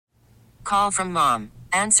call from mom.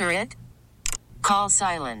 Answer it. Call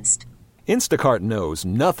silenced. Instacart knows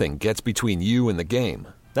nothing gets between you and the game.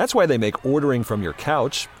 That's why they make ordering from your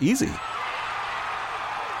couch easy.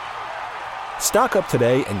 Stock up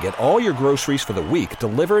today and get all your groceries for the week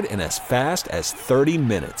delivered in as fast as 30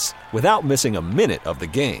 minutes without missing a minute of the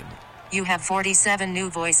game. You have 47 new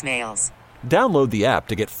voicemails. Download the app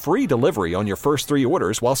to get free delivery on your first 3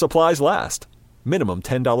 orders while supplies last. Minimum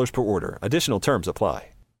 $10 per order. Additional terms apply.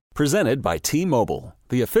 Presented by T-Mobile,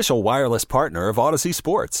 the official wireless partner of Odyssey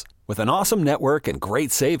Sports. With an awesome network and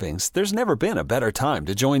great savings, there's never been a better time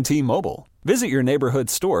to join T-Mobile. Visit your neighborhood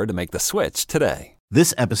store to make the switch today.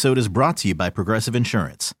 This episode is brought to you by Progressive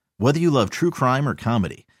Insurance. Whether you love true crime or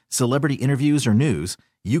comedy, celebrity interviews or news,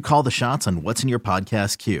 you call the shots on what's in your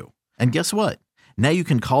podcast queue. And guess what? Now you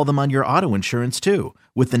can call them on your auto insurance too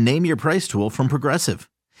with the Name Your Price tool from Progressive.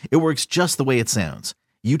 It works just the way it sounds.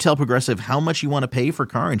 You tell Progressive how much you want to pay for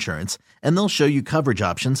car insurance, and they'll show you coverage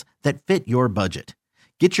options that fit your budget.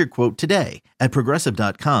 Get your quote today at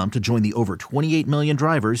Progressive.com to join the over 28 million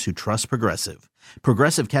drivers who trust Progressive.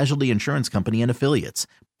 Progressive Casualty Insurance Company and Affiliates.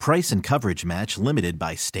 Price and coverage match limited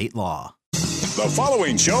by state law. The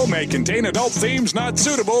following show may contain adult themes not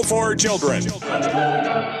suitable for children.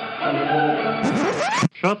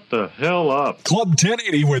 Shut the hell up. Club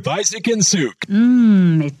 1080 with Isaac and Suk.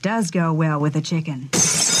 It does go well with a chicken.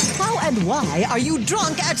 How and why are you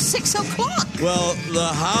drunk at 6 o'clock? Well, the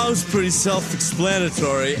how's pretty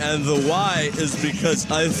self-explanatory, and the why is because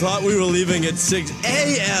I thought we were leaving at 6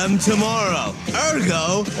 a.m. tomorrow.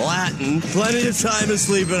 Ergo, Latin, plenty of time to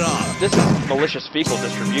sleep it off. This is malicious fecal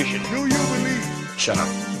distribution. Do you believe? Shut up.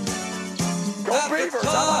 Go Beavers,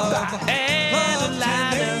 how about that?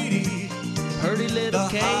 Pretty little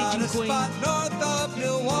Cajun queen.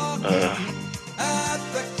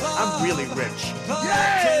 I'm really rich.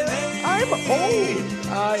 Yay! I'm old.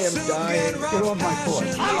 I am dying. Get off my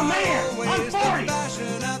foot. I'm a man. I'm 40.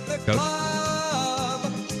 Coach?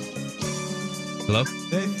 Hello?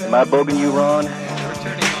 Am I bugging you, Ron?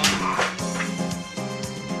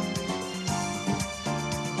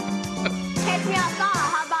 Catch me outside.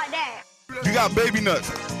 How about that? You got baby nuts.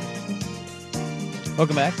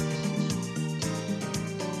 Welcome back.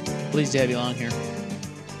 Pleased to have you on here.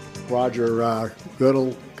 Roger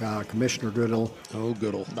Goodall, Commissioner Goodall. Oh,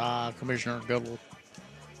 Goodall. Commissioner Goodall.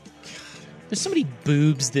 There's so many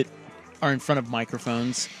boobs that are in front of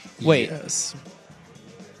microphones. Wait. Yes.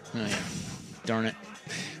 Oh, yeah. Darn it.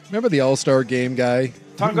 Remember the All-Star Game guy?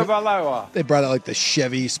 Tonga Balawa. They brought out like the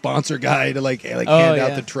Chevy sponsor guy to hand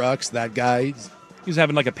out the trucks. That guy. He was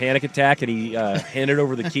having like a panic attack, and he handed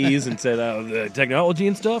over the keys and said, "The technology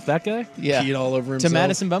and stuff." That guy, yeah, peed all over himself. To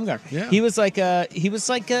Madison Bumgarner. Yeah, he was like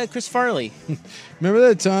Chris Farley. Remember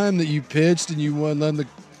that time that you pitched and you won on the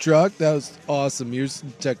truck? That was awesome. Here's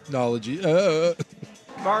some technology. Mariotto.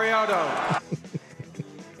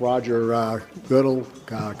 Roger Goodall,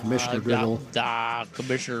 Commissioner Goodall.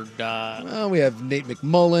 Commissioner. Well, we have Nate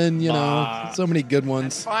McMullen. You know, so many good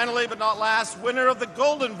ones. And finally, but not last, winner of the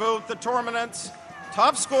Golden Boot, the Torminance.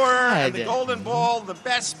 Top scorer and the Golden Ball, the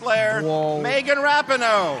best player, Megan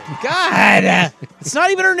Rapinoe. God, it's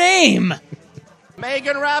not even her name.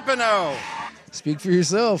 Megan Rapinoe. Speak for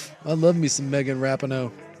yourself. I love me some Megan Rapinoe.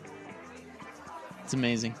 It's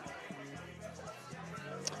amazing.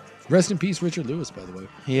 Rest in peace, Richard Lewis, by the way.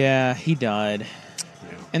 Yeah, he died.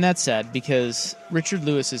 Yeah. And that's sad because Richard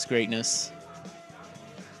Lewis's greatness,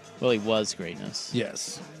 well, he was greatness.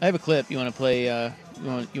 Yes. I have a clip. You want to play...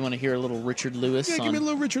 You want to hear a little Richard Lewis? Yeah, give me a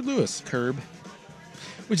little Richard Lewis. Curb.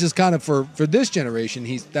 Which is kind of, for this generation,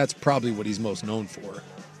 that's probably what he's most known for.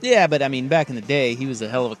 Yeah, but I mean, back in the day, he was a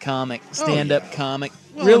hell of a comic, stand-up comic.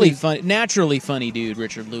 Well, really funny, naturally funny dude,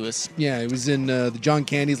 Richard Lewis. Yeah, he was in the John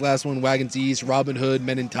Candy's last one, Wagons East, Robin Hood,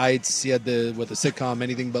 Men in Tights. He had the sitcom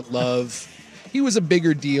Anything But Love. He was a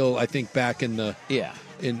bigger deal, I think, back in the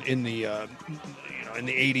in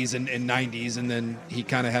the 80s and 90s, and then he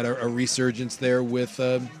kind of had a resurgence there with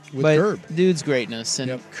Curb. Dude's greatness,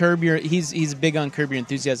 and Curb Your, he's big on Curb Your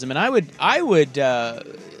Enthusiasm, and I would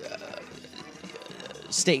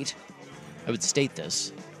state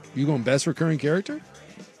this. You going best recurring character?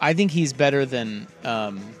 I think he's better than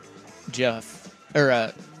Jeff.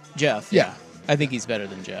 Jeff. Yeah. I think he's better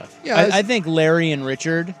than Jeff. Yeah, I think Larry and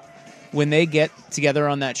Richard, when they get together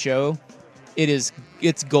on that show, it's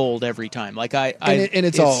gold every time. Like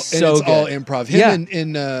it's all improv.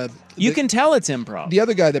 You can tell it's improv. The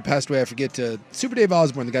other guy that passed away, I forget, Super Dave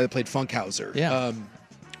Osborne, the guy that played Funkhauser. Yeah.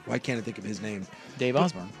 Why can't I think of his name? Dave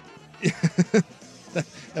Osborne.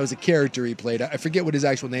 That was a character he played. I forget what his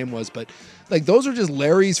actual name was, but like those are just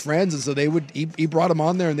Larry's friends, and so he brought him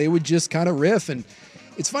on there, and they would just kind of riff, and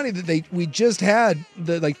It's funny that we just had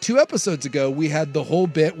like 2 episodes ago, we had the whole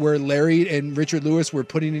bit where Larry and Richard Lewis were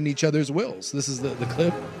putting in each other's wills. This is the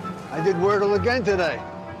clip. I did Wordle again today.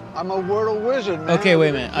 I'm a Wordle wizard, man. Okay, wait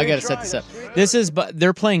a minute. I got to set this up.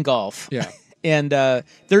 They're playing golf. Yeah. And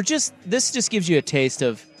this just gives you a taste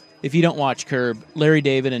of, if you don't watch Curb, Larry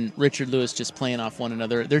David and Richard Lewis just playing off one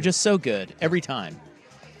another. They're just so good every time.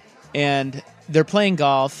 And they're playing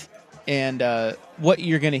golf, and what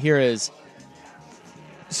you're going to hear is,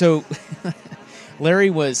 so Larry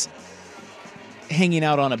was hanging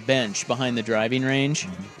out on a bench behind the driving range,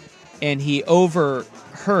 and he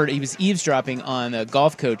was eavesdropping on a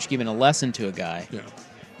golf coach giving a lesson to a guy. Yeah.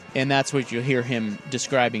 And that's what you'll hear him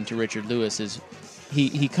describing to Richard Lewis is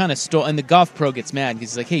he kind of stole, and the golf pro gets mad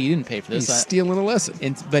because he's like, hey, you didn't pay for this. He's stealing a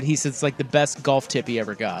lesson. But he says it's like the best golf tip he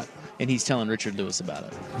ever got, and he's telling Richard Lewis about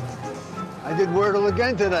it. I did Wordle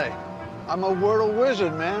again today. I'm a Wordle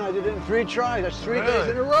wizard, man. I did it in 3 tries. That's 3 days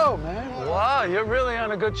in a row, man. Wow, you're really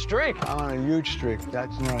on a good streak. I'm on a huge streak.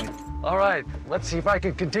 That's right. All right, let's see if I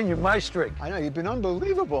can continue my streak. I know, you've been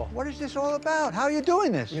unbelievable. What is this all about? How are you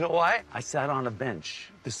doing this? You know why? I sat on a bench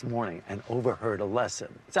this morning and overheard a lesson.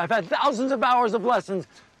 So I've had thousands of hours of lessons.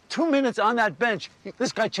 2 minutes on that bench,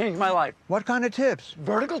 this guy changed my life. What kind of tips?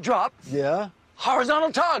 Vertical drop. Yeah.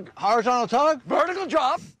 Horizontal tug. Horizontal tug? Vertical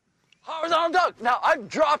drop. Horizontal tug. Now, I've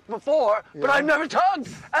dropped before, but I've never tugged,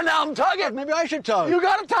 and now I'm tugging. Maybe I should tug. You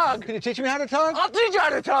gotta tug. Can you teach me how to tug? I'll teach you how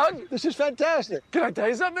to tug. This is fantastic. Can I tell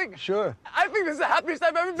you something? Sure. I think this is the happiest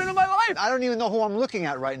I've ever been in my life. I don't even know who I'm looking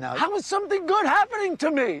at right now. How is something good happening to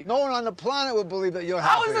me? No one on the planet would believe that you're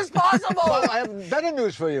happy. How is this possible? Well, I have better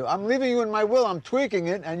news for you. I'm leaving you in my will. I'm tweaking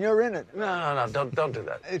it, and you're in it. No, don't do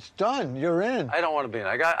that. It's done. You're in. I don't want to be in.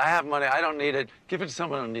 I have money. I don't need it. Give it to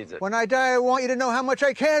someone who needs it. When I die, I want you to know how much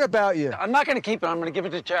I care about you. I'm not going to keep it. I'm going to give it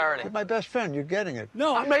to charity. You're my best friend. You're getting it.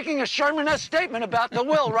 No, I'm making a Sherman-esque statement about the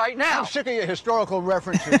will right now. I'm sick of your historical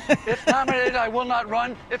references. If nominated, I will not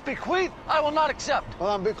run. If bequeathed, I will not accept. Well,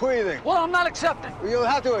 I'm bequeathing. Well, I'm not accepting. Well, you'll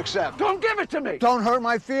have to accept. Don't give it to me. Don't hurt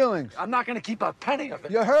my feelings. I'm not going to keep a penny of it.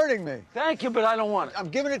 You're hurting me. Thank you, but I don't want it. I'm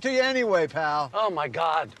giving it to you anyway, pal. Oh, my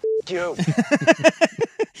God. You.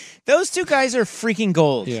 Those two guys are freaking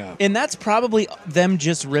gold. Yeah. And that's probably them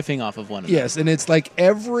just riffing off of one another. Yes, and it's like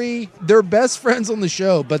they're best friends on the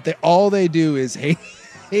show, but all they do is hate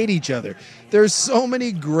each other. There's so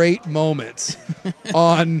many great moments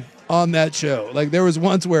on that show. Like there was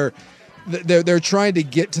once where they're trying to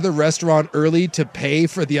get to the restaurant early to pay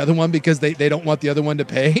for the other one because they don't want the other one to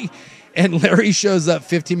pay. And Larry shows up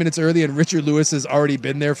 15 minutes early, and Richard Lewis has already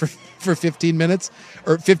been there for 15 minutes,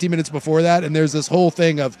 or 15 minutes before that. And there's this whole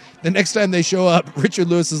thing of the next time they show up, Richard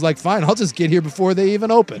Lewis is like, fine, I'll just get here before they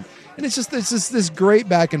even open. And it's just this great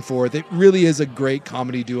back and forth. It really is a great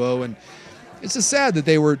comedy duo. And it's just sad that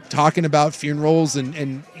they were talking about funerals,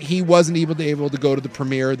 and he wasn't able to go to the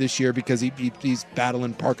premiere this year because he's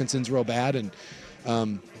battling Parkinson's real bad. And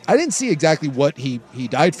I didn't see exactly what he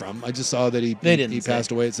died from. I just saw that he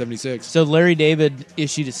passed away at 76. So Larry David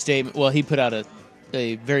issued a statement. Well, he put out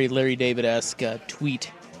a very Larry David-esque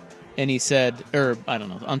tweet, and he said, I don't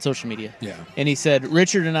know, on social media. Yeah. And he said,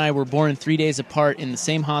 Richard and I were born 3 days apart in the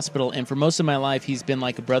same hospital, and for most of my life, he's been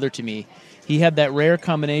like a brother to me. He had that rare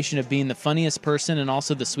combination of being the funniest person and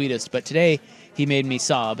also the sweetest, but today he made me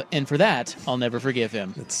sob, and for that, I'll never forgive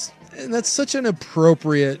him. That's such an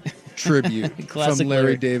appropriate tribute from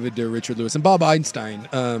Larry David to Richard Lewis. And Bob Einstein,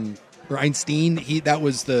 or Einstein, that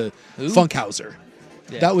was the Funkhauser.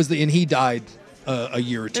 Yeah. That was and he died a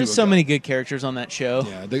year or two ago. There's so many good characters on that show.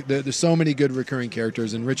 Yeah, there's so many good recurring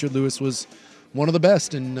characters, and Richard Lewis was one of the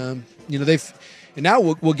best. And and now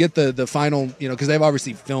we'll get the final, because they've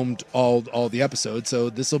obviously filmed all the episodes, so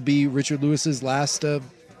this will be Richard Lewis's last.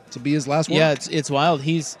 To be his last work. Yeah, it's wild.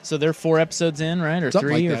 So they're 4 episodes in, right, or something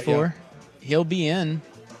 3 like or 4. Yeah. He'll be in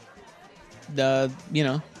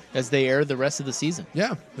as they air the rest of the season.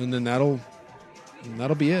 Yeah, and then that'll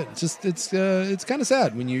be it. It's kind of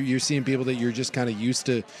sad when you're seeing people that you're just kind of used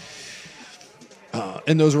to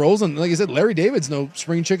in those roles. And like I said, Larry David's no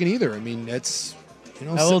spring chicken either. I mean, it's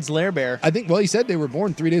how old's Lair Bear? I think. Well, he said they were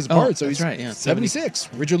born 3 days apart, so he's right. Yeah,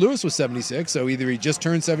 76. Richard Lewis was 76, so either he just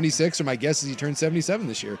turned 76, or my guess is he turned 77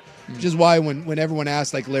 this year. Which is why when everyone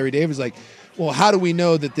asked, like Larry David's like, well, how do we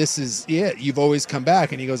know that this is it? You've always come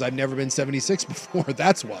back, and he goes, I've never been 76 before.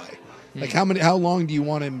 That's why. Like how long do you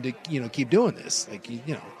want him to keep doing this? Like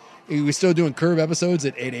he was still doing Curb episodes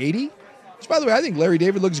at 80. Which, by the way, I think Larry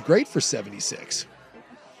David looks great for 76.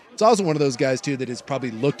 It's also one of those guys, too, that has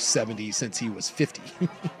probably looked 70 since he was 50.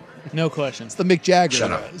 No question. It's the Mick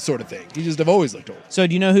Jagger sort of thing. He just have always looked old. So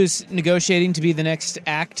do you know who's negotiating to be the next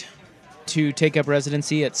act to take up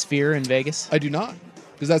residency at Sphere in Vegas? I do not.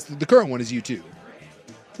 Because that's the current one is U2.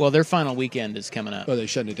 Well, their final weekend is coming up. Oh, they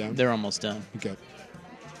shutting it down? They're almost done. Okay.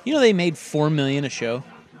 You know they made $4 million a show.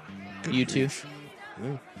 U2.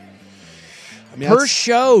 Yeah. Per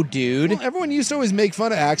show, dude. Well, everyone used to always make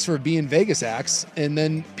fun of acts for being Vegas acts, and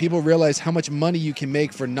then people realize how much money you can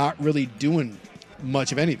make for not really doing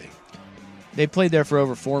much of anything. They played there for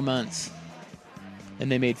over 4 months,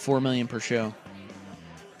 and they made $4 million per show.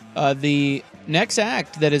 The next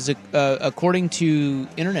act that is, according to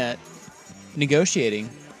Internet, negotiating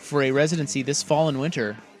for a residency this fall and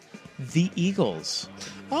winter, the Eagles.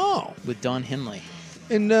 Oh, with Don Henley.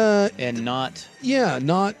 And not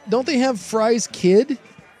don't they have Fry's kid?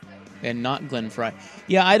 And not Glenn Fry.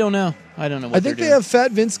 Yeah, I don't know. What I think they have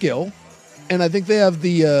Fat Vince Gill, and I think they have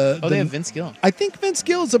the they have Vince Gill. I think Vince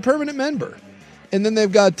Gill is a permanent member, and then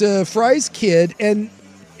they've got Fry's kid. And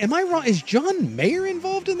am I wrong? Is John Mayer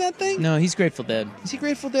involved in that thing? No, he's Grateful Dead. Is he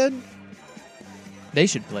Grateful Dead? They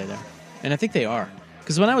should play there, and I think they are.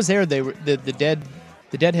 Because when I was there, they were the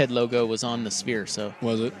Deadhead logo was on the Sphere. So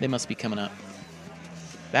was it? They must be coming up.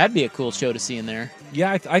 That'd be a cool show to see in there.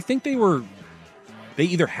 Yeah, I think they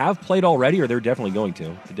either have played already or they're definitely going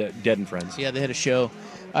to. The Dead and Friends. Yeah, they had a show.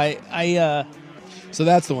 So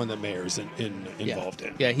that's the one that Mayer's involved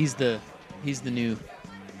in. Yeah, he's the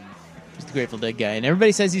Grateful Dead guy, and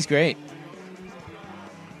everybody says he's great.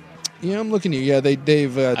 Yeah, I'm looking here. Yeah,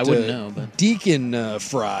 they've I wouldn't know, but Deacon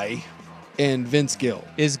Fry and Vince Gill.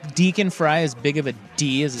 Is Deacon Fry as big of a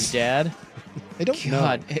D as his dad? I don't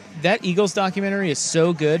know. That Eagles documentary is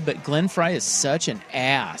so good, but Glenn Fry is such an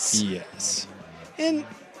ass. Yes. And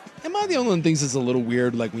am I the only one who thinks it's a little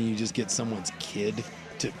weird, like when you just get someone's kid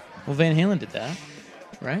to... Well, Van Halen did that,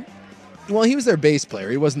 right? Well, he was their bass player.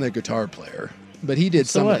 He wasn't their guitar player, but he did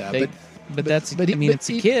some of that. It's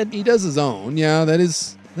a kid. He does his own. Yeah, that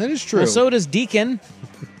is true. Well, so does Deacon.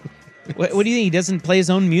 What do you think? He doesn't play his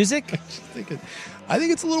own music? I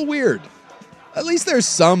think it's a little weird. At least there's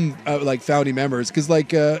some like founding members, because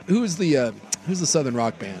who's the Southern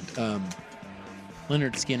rock band?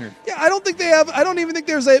 Leonard Skinner. Yeah, I don't think they have. I don't even think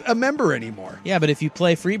there's a member anymore. Yeah, but if you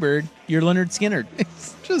play Freebird, you're Leonard Skinner.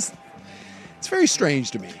 It's very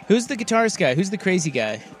strange to me. Who's the guitarist guy? Who's the crazy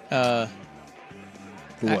guy? For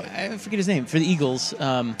what? I forget his name. For the Eagles.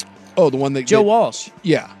 The one that Joe Walsh.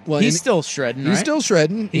 Yeah, well, he's still shredding. He's right? still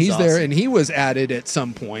shredding. He's awesome. there, and he was added at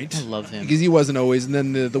some point. I love him because he wasn't always. And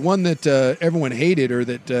then the one that everyone hated, or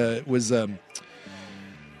that was the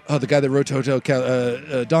guy that wrote Hotel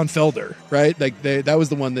Don Felder, right? Like that was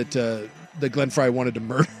the one that Glenn Fry wanted to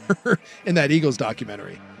murder in that Eagles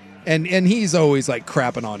documentary. And he's always like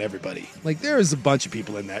crapping on everybody. Like there's a bunch of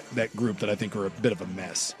people in that group that I think are a bit of a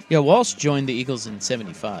mess. Yeah, Walsh joined the Eagles in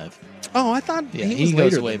 '75. Oh, I thought he was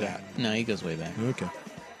goes later way than back. that. No, he goes way back. Okay.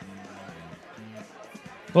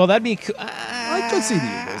 Well, that'd be. I could see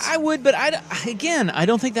the Eagles. I would, but I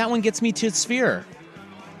don't think that one gets me to Sphere.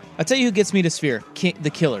 I'll tell you who gets me to Sphere. The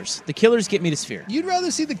Killers. The Killers get me to Sphere. You'd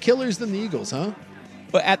rather see the Killers than the Eagles, huh?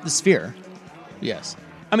 But at the Sphere, yes.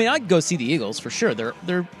 I mean, I'd go see the Eagles for sure. They're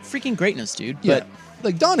freaking greatness, dude. Yeah. But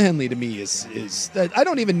like Don Henley to me is that I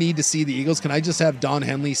don't even need to see the Eagles. Can I just have Don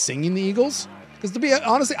Henley singing the Eagles? Because to be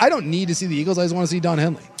honestly, I don't need to see the Eagles. I just want to see Don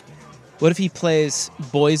Henley. What if he plays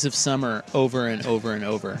Boys of Summer over and over and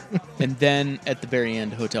over, and then at the very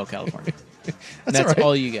end, Hotel California? That's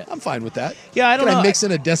all you get. I'm fine with that. Yeah, I don't know. Can I mix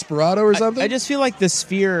in a Desperado or something? I just feel like the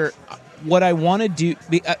Sphere, what I want to do...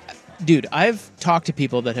 dude, I've talked to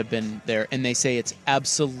people that have been there, and they say it's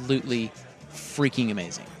absolutely freaking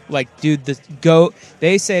amazing. Like, dude,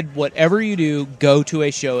 they said, whatever you do, go to a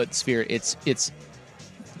show at Sphere. It's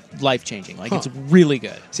life-changing. Like, it's really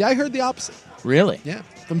good. See, I heard the opposite. Really? Yeah.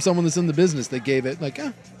 From someone that's in the business, they gave it like,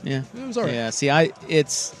 yeah, it was all right. Yeah, see,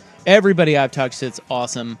 it's everybody I've talked to, it's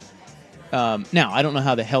awesome. Now, I don't know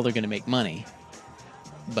how the hell they're going to make money,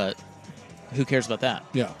 but who cares about that?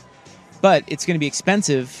 Yeah. But it's going to be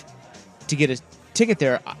expensive to get a ticket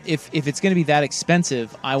there. If it's going to be that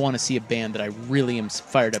expensive, I want to see a band that I really am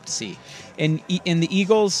fired up to see. And in the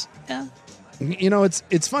Eagles, yeah. You know,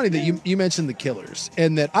 it's funny that you mentioned the Killers,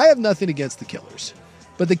 and that I have nothing against the Killers,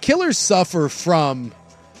 but the Killers suffer from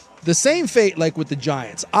the same fate like with the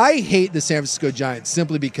Giants. I hate the San Francisco Giants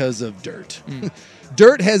simply because of dirt.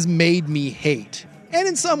 Dirt has made me hate, and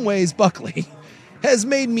in some ways, Buckley has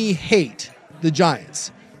made me hate the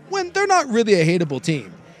Giants when they're not really a hateable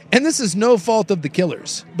team. And this is no fault of the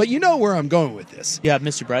Killers, but you know where I'm going with this. Yeah,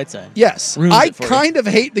 Mr. Brightside. Yes, I kind of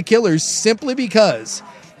hate the Killers simply because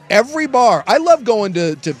every bar, I love going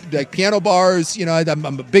to like piano bars. You know, I'm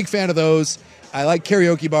a big fan of those. I like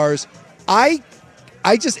karaoke bars. I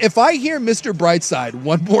just, if I hear Mr. Brightside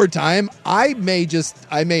one more time, I may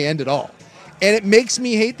end it all. And it makes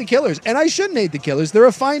me hate the Killers. And I shouldn't hate the Killers. They're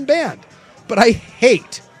a fine band. But I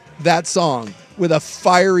hate that song with a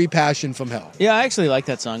fiery passion from hell. Yeah, I actually like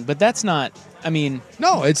that song, but that's not, I mean...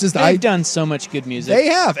 No, it's just... They've done so much good music. They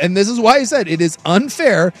have, and this is why I said it is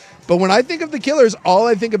unfair, but when I think of the Killers, all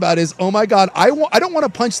I think about is, oh my God, I don't want to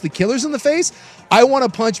punch the Killers in the face, I want to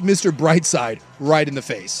punch Mr. Brightside right in the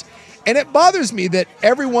face. And it bothers me that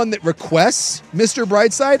everyone that requests Mr.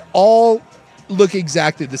 Brightside all look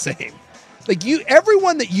exactly the same. Like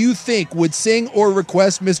everyone that you think would sing or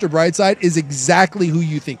request Mr. Brightside is exactly who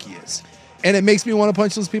you think he is. And it makes me want to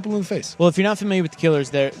punch those people in the face. Well, if you're not familiar with the Killers,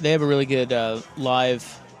 they have a really good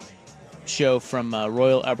live show from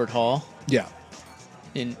Royal Albert Hall. Yeah.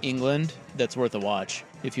 In England, that's worth a watch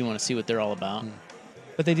if you want to see what they're all about.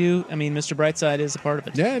 But they do, I mean, Mr. Brightside is a part of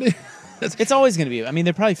it. Yeah, it is. It's always going to be. I mean,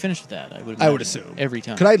 they're probably finished with that. I would assume every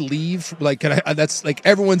time. Could I leave? Like, could I? That's like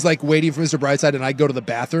everyone's like waiting for Mr. Brightside, and I go to the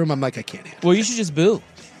bathroom. I'm like, I can't handle. Well, you should just boo.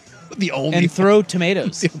 And throw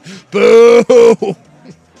tomatoes. Boo!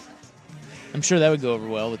 I'm sure that would go over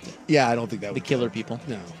well with I don't think that would the Killer people.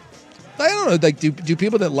 No, I don't know. Like, do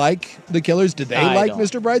people that like the Killers, do they like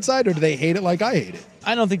Mr. Brightside, or do they hate it like I hate it?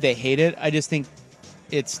 I don't think they hate it. I just think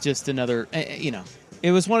it's just another. It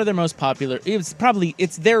was one of their most popular. It's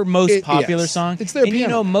their most popular song. It's their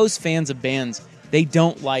piano. Most fans of bands, they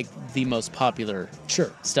don't like the most popular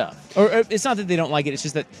stuff. Or it's not that they don't like it. It's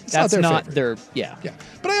just that that's not their. Yeah.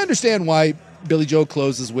 But I understand why Billy Joel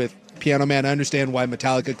closes with Piano Man. I understand why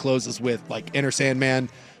Metallica closes with like Enter Sandman.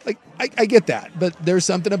 Like I get that, but there's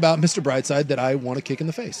something about Mr. Brightside that I want to kick in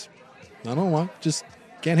the face. I don't know why. Just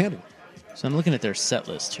can't handle it. So I'm looking at their set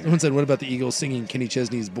list here. Someone said, what about the Eagles singing Kenny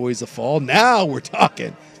Chesney's Boys of Fall? Now we're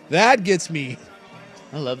talking. That gets me.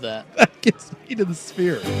 I love that. That gets me to the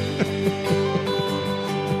sphere.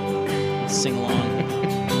 Sing along.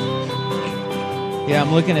 Yeah,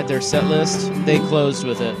 I'm looking at their set list. They closed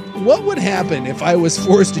with it. What would happen if I was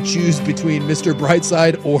forced to choose between Mr.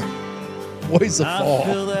 Brightside or Boys of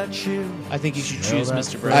Fall? I think you should choose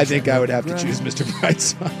Mr. Brightside. I think I would have to choose Mr.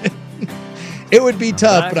 Brightside. It would be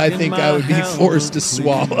tough, but I think I would be forced to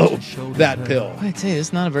swallow that pill. I tell you,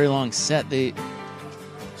 it's not a very long set. They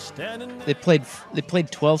played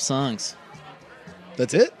 12 songs.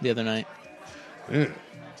 That's it? The other night.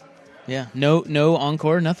 Yeah, no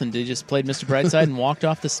encore, nothing. They just played Mr. Brightside and walked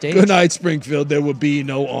off the stage. Good night, Springfield. There will be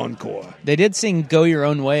no encore. They did sing "Go Your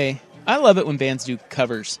Own Way." I love it when bands do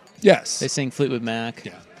covers. Yes, they sing Fleetwood Mac.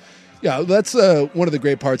 Yeah, that's one of the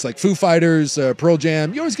great parts. Like Foo Fighters, Pearl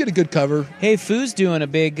Jam, you always get a good cover. Hey, Foo's doing a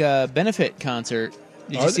big benefit concert.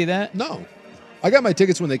 Did you see that? No, I got my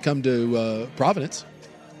tickets when they come to Providence.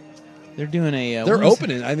 They're doing a. They're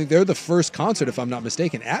opening. I think they're the first concert, if I'm not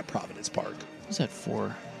mistaken, at Providence Park. What was that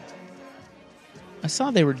for? I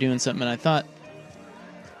saw they were doing something, and I thought.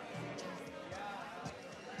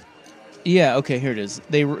 Yeah, okay, here it is.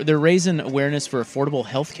 They're raising awareness for affordable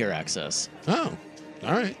healthcare access. Oh,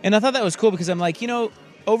 all right. And I thought that was cool because I'm like,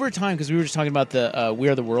 over time, because we were just talking about the We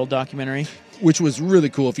Are the World documentary. Which was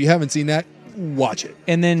really cool. If you haven't seen that, watch it.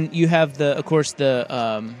 And then you have the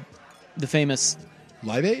famous...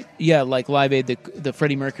 Live Aid? Yeah, like Live Aid, the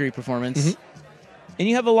Freddie Mercury performance. Mm-hmm. And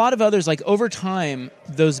you have a lot of others, like over time,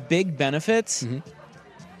 those big benefits,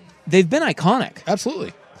 they've been iconic.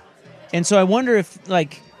 Absolutely. And so I wonder if,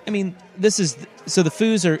 so the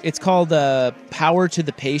Foos it's called Power to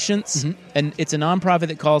the Patients, and it's a nonprofit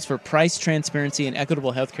that calls for price transparency and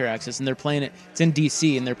equitable healthcare access, and they're playing it, it's in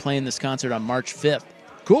D.C., and they're playing this concert on March 5th.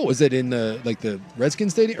 Cool. Was it in the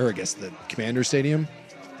Redskins Stadium, or I guess the Commander Stadium?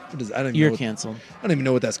 You're canceled. I don't even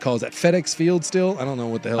know what that's called. Is that FedEx Field still? I don't know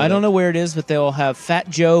what the hell. I don't know where it is, but they'll have Fat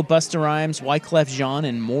Joe, Busta Rhymes, Wyclef Jean,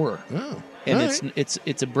 and more. Oh, and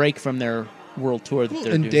it's a break from their world tour that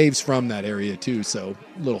they're and doing. Dave's from that area too, so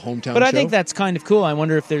little hometown. But I show. think that's kind of cool. I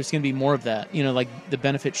wonder if there's going to be more of that. Like the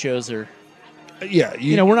benefit shows are.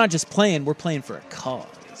 Yeah, we're not just playing; we're playing for a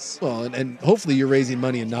cause. Well, and hopefully you're raising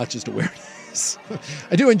money and not just awareness.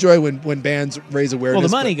 I do enjoy when bands raise awareness. Well,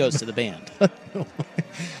 the money goes to the band.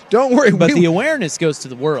 Don't worry. But the awareness goes to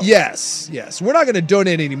the world. Yes. We're not going to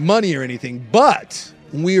donate any money or anything, but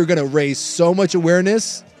we are going to raise so much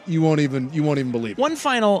awareness, you won't even believe it. One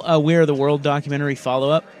final We Are the World documentary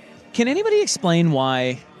follow-up. Can anybody explain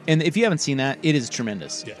why, and if you haven't seen that, it is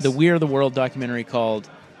tremendous. Yes. The We Are the World documentary called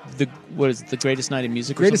The Greatest Night in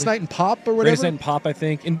Music? Greatest Night in Pop or whatever? Greatest Night in Pop, I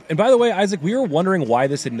think. And by the way, Isaac, we were wondering why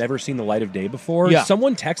this had never seen the light of day before. Yeah.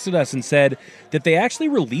 Someone texted us and said that they actually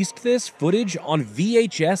released this footage on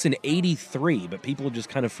VHS in '83, but people had just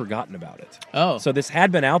kind of forgotten about it. Oh. So this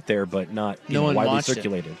had been out there, but not no one widely watched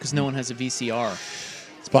circulated. Because no one has a VCR.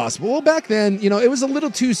 Possible. Well, back then, it was a little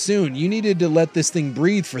too soon. You needed to let this thing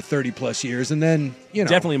breathe for 30 plus years, and then,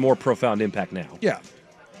 Definitely more profound impact now. Yeah.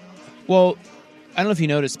 Well, I don't know if you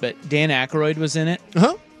noticed, but Dan Aykroyd was in it.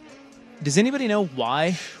 Uh-huh. Does anybody know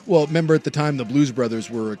why? Well, remember at the time, the Blues Brothers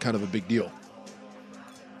were kind of a big deal.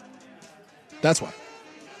 That's why.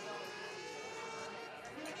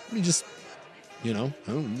 You just, the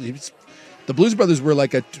Blues Brothers were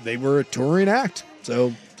they were a touring act.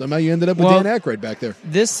 So somehow you ended up with Dan Aykroyd back there.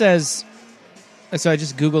 This says, so I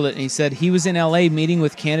just Googled it, and he said he was in L.A. meeting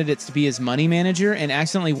with candidates to be his money manager and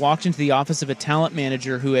accidentally walked into the office of a talent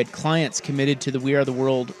manager who had clients committed to the We Are the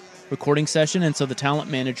World recording session, and so the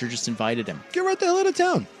talent manager just invited him. Get right the hell out of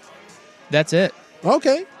town. That's it.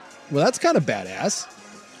 Okay. Well, that's kind of badass.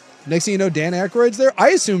 Next thing you know, Dan Aykroyd's there. I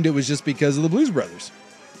assumed it was just because of the Blues Brothers.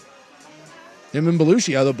 Him and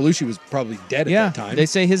Belushi, although Belushi was probably dead at that time. They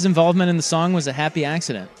say his involvement in the song was a happy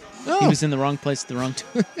accident. Oh. He was in the wrong place at the wrong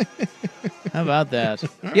time. How about that?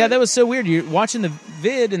 Yeah, that was so weird. You're watching the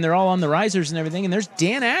vid, and they're all on the risers and everything, and there's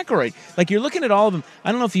Dan Aykroyd. You're looking at all of them.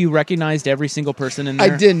 I don't know if you recognized every single person in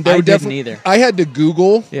there. I didn't. I didn't either. I had to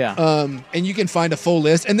Google. Yeah. And you can find a full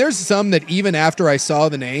list. And there's some that even after I saw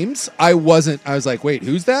the names, I was like, wait,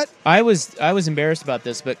 who's that? I was embarrassed about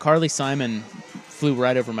this, but Carly Simon flew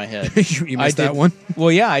right over my head. You missed that one?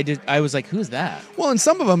 Well, yeah, I did. I was like, who's that? Well, and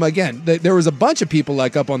some of them, again, there was a bunch of people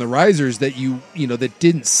up on the risers that that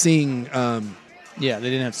didn't sing. Yeah,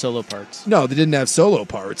 they didn't have solo parts. No, they didn't have solo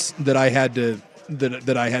parts that I had to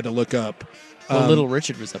look up. Well, Little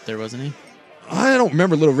Richard was up there, wasn't he? I don't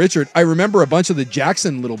remember Little Richard. I remember a bunch of the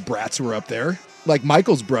Jackson little brats were up there, like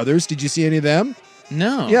Michael's brothers. Did you see any of them?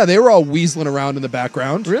 No. Yeah, they were all weaseling around in the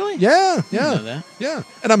background. Really? Yeah, I didn't know that. yeah.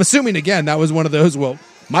 And I'm assuming, again, that was one of those,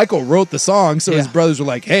 Michael wrote the song, so his brothers were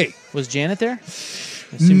like, hey. Was Janet there?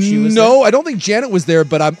 Assume she was No, there? I don't think Janet was there,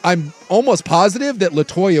 but I'm almost positive that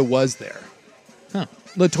LaToya was there. Huh.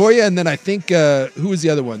 LaToya, and then I think, who was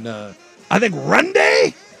the other one? I think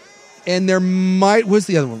Runday? And what's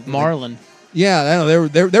the other one? Marlon. Yeah, I know.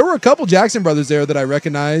 There were a couple Jackson brothers there that I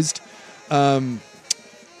recognized.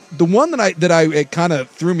 The one that it kind of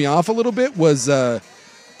threw me off a little bit was I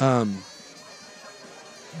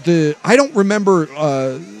don't remember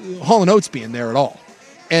Hall & Oates being there at all.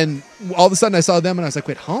 And all of a sudden I saw them and I was like,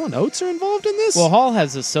 wait, Hall & Oates are involved in this? Well, Hall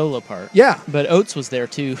has a solo part. Yeah. But Oates was there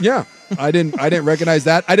too. Yeah. I didn't recognize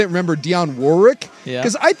that. I didn't remember Dionne Warwick. Yeah.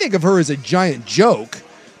 Because I think of her as a giant joke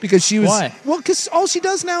because she was. Why? Well, because all she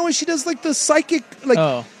does now is she does the psychic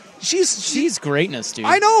She's greatness, dude.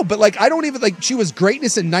 I know, but I don't even she was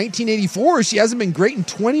greatness in 1984. She hasn't been great in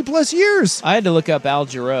 20 plus years. I had to look up Al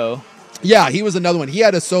Jarreau. Yeah, he was another one. He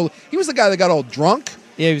had a solo. He was the guy that got all drunk.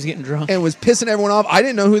 Yeah, he was getting drunk and was pissing everyone off. I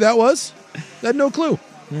didn't know who that was. I had no clue.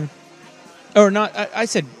 Yeah. Or not. I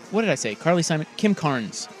said, what did I say? Carly Simon, Kim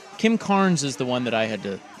Carnes. Kim Carnes is the one that I had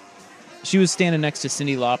to. She was standing next to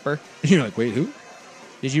Cyndi Lauper. You're like, wait, who?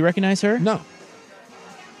 Did you recognize her? No.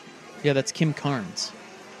 Yeah, that's Kim Carnes.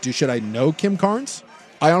 Should I know Kim Carnes?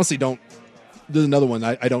 I honestly don't. There's another one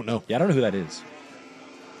I don't know. Yeah, I don't know who that is.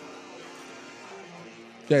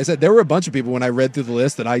 Yeah, I said there were a bunch of people when I read through the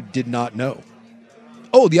list that I did not know.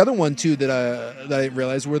 Oh, the other one too that I didn't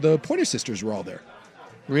realize were the Pointer Sisters were all there.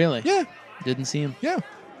 Really? Yeah. Didn't see him. Yeah.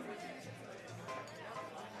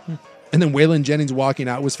 And then Waylon Jennings walking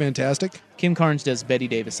out was fantastic. Kim Carnes does Betty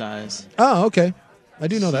Davis eyes. Oh, okay. I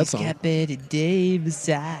do know that song. She's got Betty Davis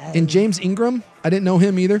eyes. And James Ingram, I didn't know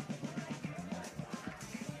him either.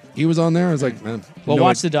 He was on there. I was like, man. Well,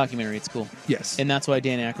 watch the documentary. It's cool. Yes. And that's why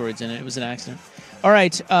Dan Aykroyd's in it. It was an accident. All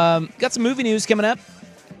right. Got some movie news coming up.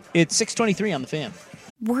 It's 6:23 on the Fan.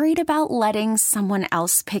 Worried about letting someone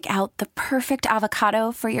else pick out the perfect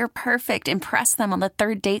avocado for your perfect impress them on the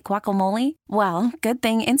third date guacamole? Well, good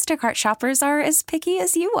thing Instacart shoppers are as picky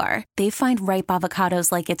as you are. They find ripe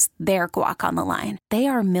avocados like it's their guac on the line. They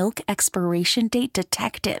are milk expiration date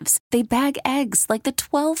detectives. They bag eggs like the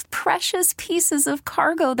 12 precious pieces of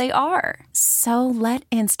cargo they are. So let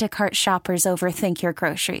Instacart shoppers overthink your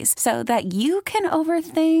groceries so that you can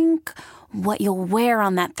overthink what you'll wear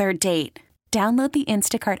on that third date. Download the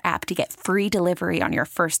Instacart app to get free delivery on your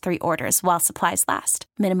first 3 orders while supplies last.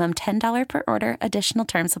 Minimum $10 per order. Additional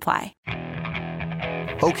terms apply.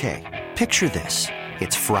 Okay, picture this.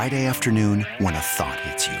 It's Friday afternoon when a thought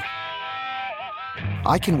hits you.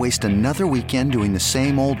 I can waste another weekend doing the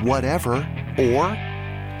same old whatever, or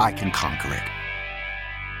I can conquer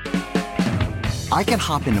it. I can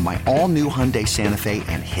hop into my all-new Hyundai Santa Fe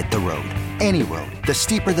and hit the road. Any road. The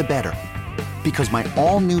steeper, the better. Because my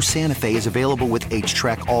all-new Santa Fe is available with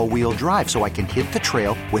H-Track all-wheel drive, so I can hit the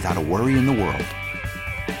trail without a worry in the world.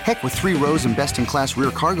 Heck, with 3 rows and best-in-class rear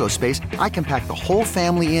cargo space, I can pack the whole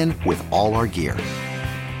family in with all our gear.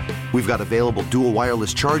 We've got available dual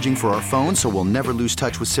wireless charging for our phones, so we'll never lose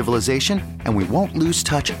touch with civilization, and we won't lose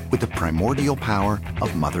touch with the primordial power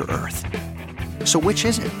of Mother Earth. So which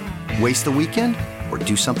is it? Waste the weekend or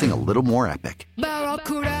do something a little more epic?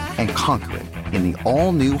 And conquer it in the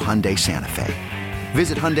all-new Hyundai Santa Fe.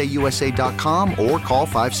 Visit HyundaiUSA.com or call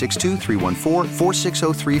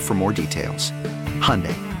 562-314-4603 for more details.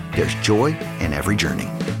 Hyundai, there's joy in every journey.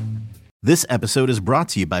 This episode is brought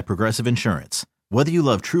to you by Progressive Insurance. Whether you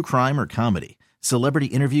love true crime or comedy, celebrity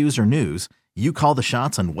interviews or news, you call the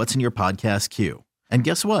shots on what's in your podcast queue. And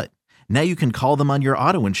guess what? Now you can call them on your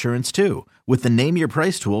auto insurance too with the Name Your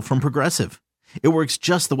Price tool from Progressive. It works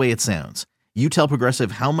just the way it sounds. You tell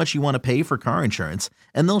Progressive how much you want to pay for car insurance,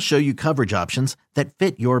 and they'll show you coverage options that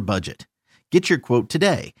fit your budget. Get your quote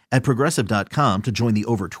today at Progressive.com to join the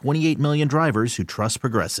over 28 million drivers who trust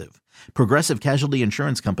Progressive. Progressive Casualty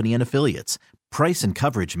Insurance Company and Affiliates. Price and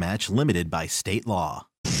coverage match limited by state law.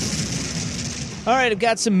 All right, I've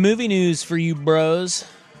got some movie news for you bros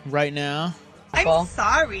right now. I'm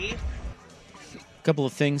sorry. A couple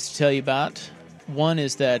of things to tell you about. One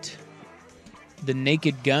is that The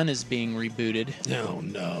Naked Gun is being rebooted. Oh,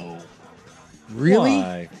 no. Really?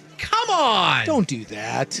 Why? Come on! Don't do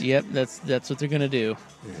that. Yep, that's what they're going to do.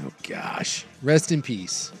 Oh, gosh. Rest in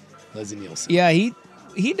peace, Leslie Nielsen. Yeah, he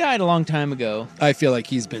died a long time ago. I feel like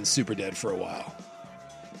he's been super dead for a while.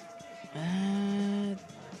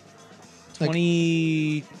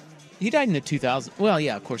 20... He died in the 2000... Well,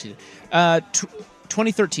 yeah, of course he did.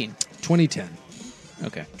 2013. 2010.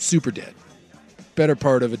 Okay. Super dead. Better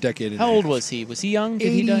part of a decade and How a old half. was he? Was he young?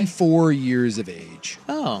 Did he die? 84 years of age.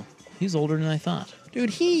 Oh, he's older than I thought.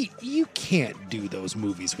 Dude, you can't do those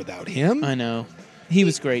movies without him. I know. He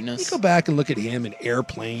was greatness. You go back and look at him in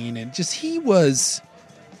Airplane, and just he was...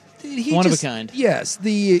 One of a kind. Yes,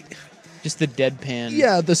 just the deadpan.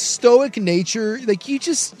 Yeah, the stoic nature. Like you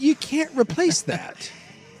can't replace that.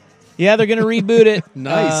 Yeah, they're gonna reboot it.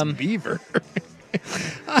 Nice beaver.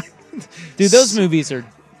 Dude, those movies are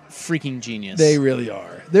freaking genius. They really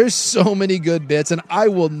are. There's so many good bits, and I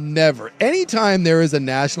will never. Anytime there is a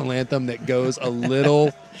national anthem that goes a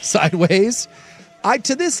little sideways,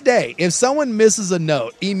 to this day, if someone misses a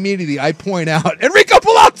note, immediately I point out Enrico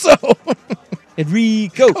Palazzo.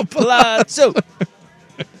 Enrico Palazzo.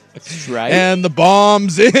 That's right. And the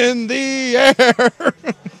bombs in the air.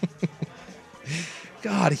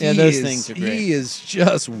 God, those things are great. He is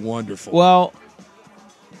just wonderful. Well,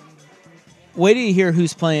 wait till you hear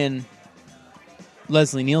who's playing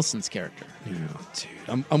Leslie Nielsen's character. Oh,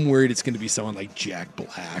 dude, I'm worried it's going to be someone like Jack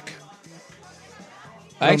Black.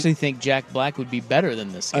 I actually think Jack Black would be better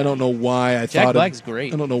than this guy. I don't know why I thought Jack Black's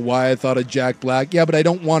great. I don't know why I thought of Jack Black. Yeah, but I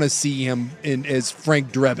don't want to see him as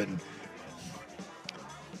Frank Drebin.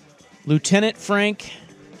 Lieutenant Frank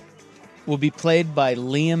will be played by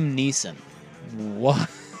Liam Neeson. What?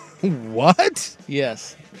 What?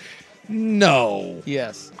 Yes. No.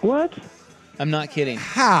 Yes. What? I'm not kidding.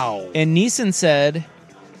 How? And Neeson said,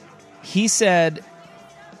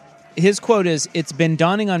 his quote is, "It's been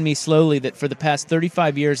dawning on me slowly that for the past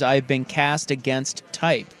 35 years I've been cast against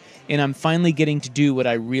type, and I'm finally getting to do what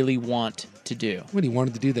I really want to do." What, he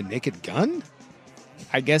wanted to do The Naked Gun?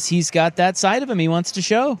 I guess he's got that side of him he wants to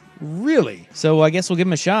show. Really? So I guess we'll give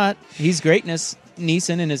him a shot. He's greatness,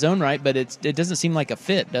 Neeson, in his own right, but it doesn't seem like a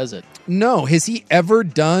fit, does it? No. Has he ever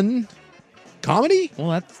done comedy?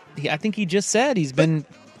 Well, I think he just said he's been...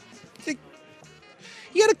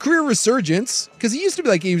 He had a career resurgence because he used to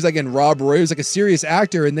be he was in Rob Roy. He was a serious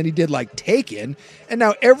actor, and then he did Taken. And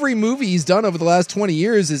now every movie he's done over the last 20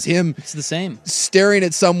 years is him. It's the same. Staring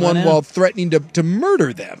at someone while threatening to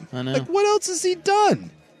murder them. I know. What else has he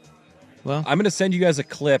done? Well, I'm going to send you guys a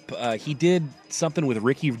clip. He did something with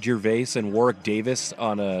Ricky Gervais and Warwick Davis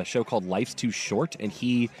on a show called Life's Too Short, and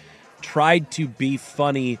he tried to be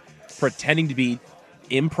funny, pretending to be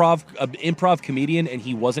improv comedian, and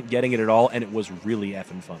he wasn't getting it at all, and it was really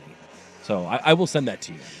effing funny. So I will send that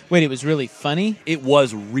to you. Wait, it was really funny? It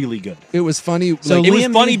was really good. It was funny. So it was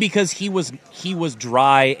funny because he was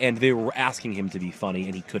dry, and they were asking him to be funny,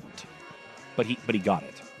 and he couldn't. But he got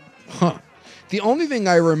it. Huh. The only thing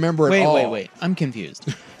I remember at all... Wait. I'm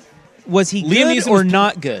confused. Was he good or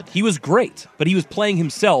not good? He was great, but he was playing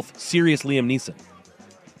himself, serious Liam Neeson.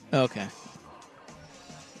 Okay.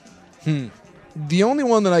 The only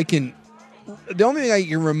thing I can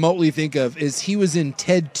remotely think of is he was in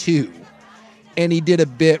Ted 2, and he did a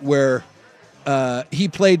bit where he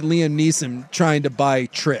played Liam Neeson trying to buy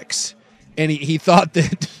tricks, and he thought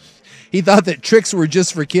that tricks were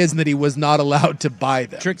just for kids and that he was not allowed to buy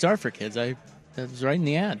them. Tricks are for kids. I That was right in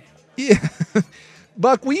the ad. Yeah.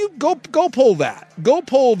 Buck, will you go pull that? Go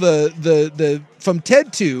pull the from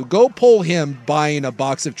Ted 2, go pull him buying a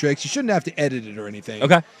box of tricks. You shouldn't have to edit it or anything.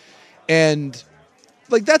 Okay. And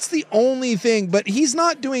like that's the only thing, but he's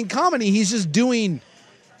not doing comedy. He's just doing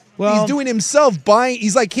he's doing himself buying.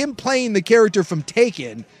 He's like him playing the character from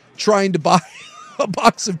Taken, trying to buy a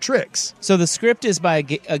box of tricks. So the script is by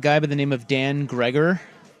a guy by the name of Dan Greger,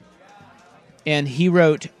 and he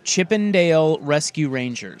wrote Chippendale Rescue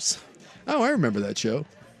Rangers. Oh, I remember that show.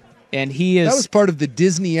 And he is... That was part of the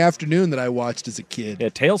Disney afternoon that I watched as a kid. Yeah,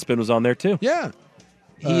 Tailspin was on there too. Yeah.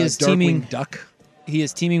 He is Darkwing Duck. He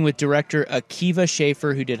is teaming with director Akiva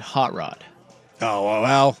Schaffer, who did Hot Rod. Oh,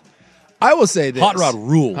 well, I will say this. Hot Rod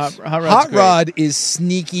rules. Hot Rod is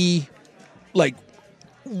sneaky, like,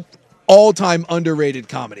 all-time underrated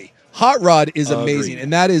comedy. Hot Rod is amazing,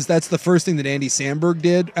 and that's the first thing that Andy Samberg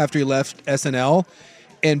did after he left SNL.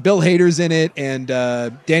 And Bill Hader's in it, and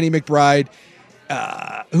Danny McBride.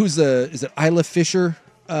 Is it Isla Fisher?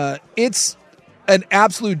 It's an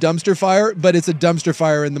absolute dumpster fire, but it's a dumpster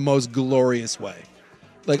fire in the most glorious way.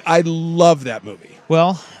 Like, I love that movie.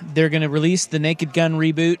 Well, they're going to release the Naked Gun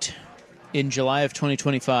reboot in July of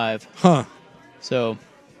 2025. Huh. So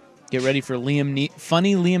get ready for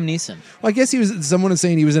funny Liam Neeson. Well, I guess someone was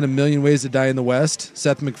saying he was in A Million Ways to Die in the West,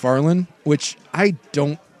 Seth MacFarlane, which I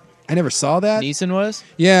never saw that. Neeson was?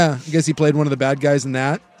 Yeah, I guess he played one of the bad guys in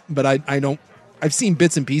that, but I've seen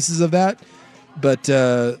bits and pieces of that, but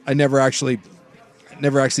I never actually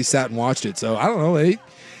sat and watched it, so I don't know.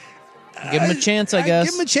 Give him a chance, I guess.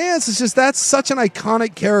 Give him a chance. It's just that's such an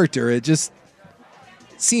iconic character. It just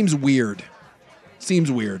seems weird.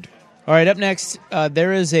 All right, up next,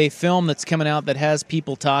 there is a film that's coming out that has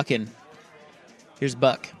people talking. Here's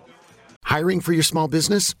Buck. Hiring for your small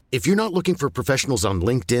business? If you're not looking for professionals on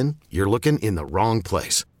LinkedIn, you're looking in the wrong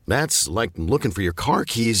place. That's like looking for your car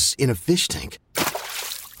keys in a fish tank.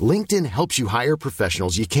 LinkedIn helps you hire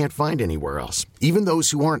professionals you can't find anywhere else, even those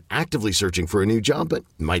who aren't actively searching for a new job but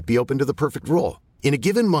might be open to the perfect role. In a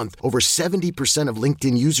given month, over 70% of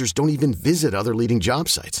LinkedIn users don't even visit other leading job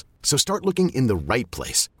sites. So start looking in the right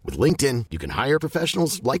place. With LinkedIn, you can hire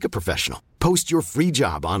professionals like a professional. Post your free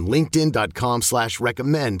job on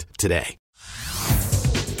linkedin.com/recommend today.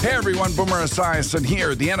 Hey everyone, Boomer Esiason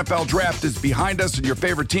here. The NFL Draft is behind us and your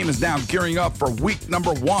favorite team is now gearing up for week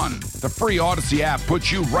number 1. The free Odyssey app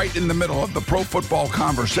puts you right in the middle of the pro football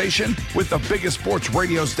conversation with the biggest sports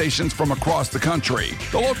radio stations from across the country.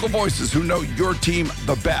 The local voices who know your team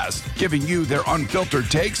the best, giving you their unfiltered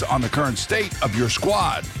takes on the current state of your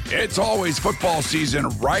squad. It's always football season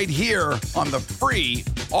right here on the free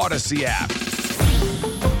Odyssey app.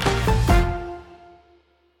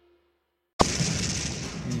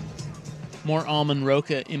 More almond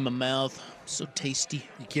roca in my mouth. So tasty.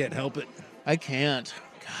 You can't help it. I can't.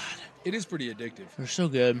 God. It is pretty addictive. They're so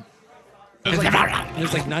good. There's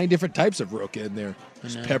like 9 different types of roca in there.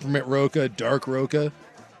 There's peppermint roca, dark roca.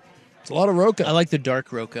 It's a lot of roca. I like the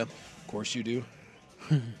dark roca. Of course you do.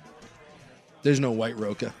 There's no white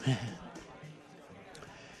roca.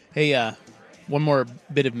 Hey, one more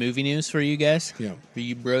bit of movie news for you guys. Yeah. For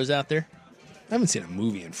you bros out there. I haven't seen a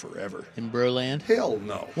movie in forever. In Broland? Hell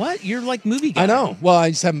no. What? You're like movie guy. I know. Well,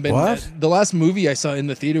 I just haven't been. What? The last movie I saw in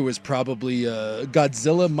the theater was probably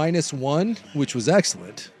Godzilla -1, which was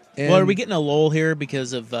excellent. And well, are we getting a lull here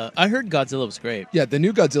because of... I heard Godzilla was great. Yeah, the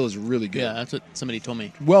new Godzilla is really good. Yeah, that's what somebody told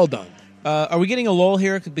me. Well done. Are we getting a lull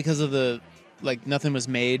here because of the... Like, nothing was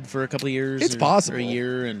made for a couple of years? It's possible. Or a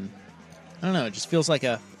year, and... I don't know. It just feels like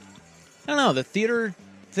a... I don't know. The theater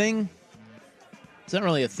thing... It's not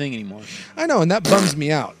really a thing anymore. I know, and that bums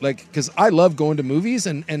me out. Like, because I love going to movies,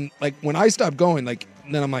 and like when I stop going, like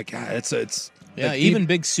then I'm like, it's yeah. like, Even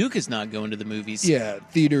Big Sook is not going to the movies. Yeah,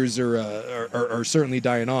 theaters are certainly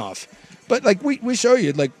dying off. But like we show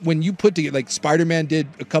you, like when you put together, like Spider-Man did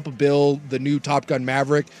a couple bill, the new Top Gun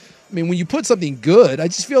Maverick. I mean, when you put something good, I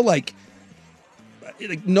just feel like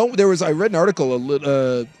no. I read an article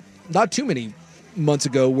not too many months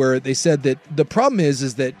ago where they said that the problem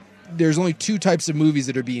is that there's only 2 types of movies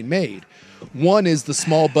that are being made. One is the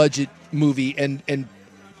small budget movie, and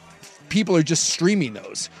people are just streaming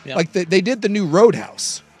those. Yep. Like they did the new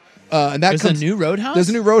Roadhouse, and that there's a new Roadhouse. There's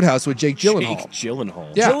a new Roadhouse with Jake Gyllenhaal.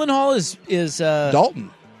 Yeah. Gyllenhaal is Dalton.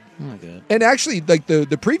 Oh my god! And actually, like the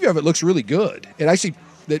preview of it looks really good. It actually,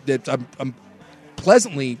 I'm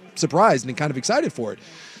pleasantly surprised and kind of excited for it.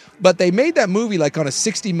 But they made that movie like on a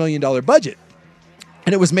 $60 million budget.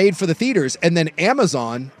 And it was made for the theaters, and then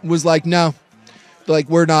Amazon was like, "No, like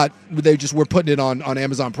we're putting it on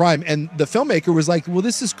Amazon Prime." And the filmmaker was like, "Well,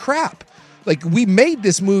 this is crap. Like we made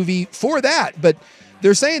this movie for that, but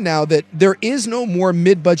they're saying now that there is no more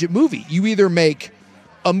mid-budget movie. You either make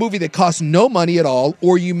a movie that costs no money at all,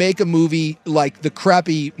 or you make a movie like the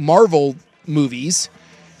crappy Marvel movies,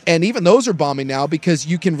 and even those are bombing now because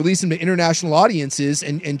you can release them to international audiences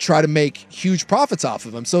and try to make huge profits off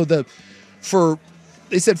of them. So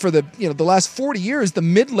they said for the last 40 years, the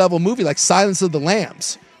mid-level movie like Silence of the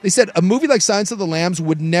Lambs, they said a movie like Silence of the Lambs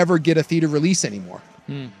would never get a theater release anymore.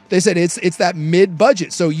 They said it's that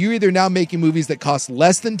mid-budget. So you're either now making movies that cost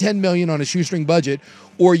less than $10 million on a shoestring budget,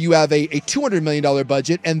 or you have a $200 million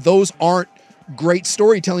budget, and those aren't great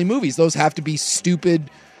storytelling movies. Those have to be stupid,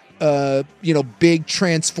 big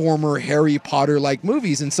Transformer, Harry Potter-like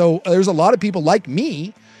movies. And so there's a lot of people like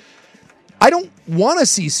me. I don't want to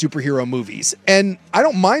see superhero movies, and I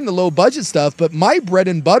don't mind the low-budget stuff, but my bread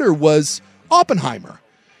and butter was Oppenheimer.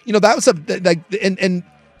 That was and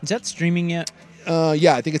is that streaming yet?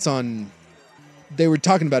 Yeah, I think it's on. They were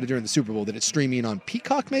talking about it during the Super Bowl that it's streaming on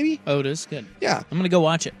Peacock, maybe. Oh, it is good. Yeah, I'm gonna go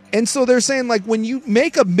watch it. And so they're saying like when you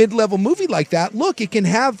make a mid-level movie like that, look, it can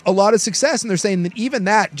have a lot of success. And they're saying that even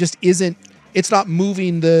that just isn't. It's not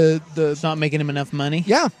moving the. It's not making him enough money.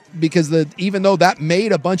 Yeah, because even though that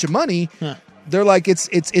made a bunch of money. Huh. They're like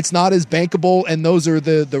it's not as bankable, and those are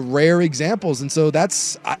the rare examples, and so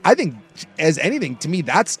that's I think as anything to me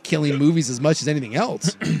that's killing movies as much as anything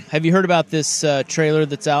else. Have you heard about this trailer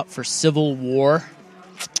that's out for Civil War?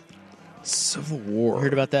 Civil War.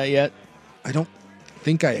 Heard about that yet? I don't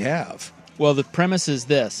think I have. Well, the premise is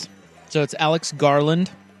this: so it's Alex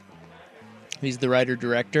Garland. He's the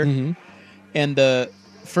writer-director, and the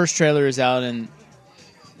first trailer is out, and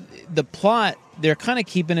the plot. They're kind of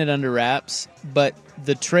keeping it under wraps, but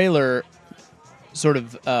the trailer sort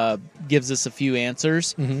of gives us a few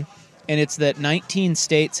answers. And it's that 19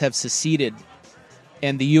 states have seceded,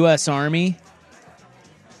 and the U.S. Army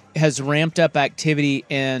has ramped up activity,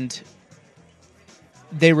 and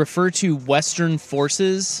they refer to Western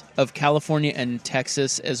forces of California and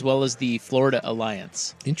Texas as well as the Florida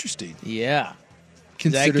Alliance. Interesting. Yeah.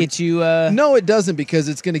 Does that get you? No, it doesn't, because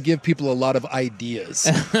it's going to give people a lot of ideas.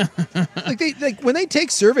 When they take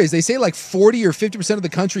surveys, they say like 40 or 50% of the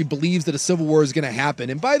country believes that a civil war is going to happen.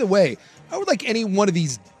 And by the way, I would like any one of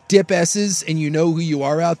these dip S's, and you know who you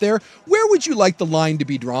are out there. Where would you like the line to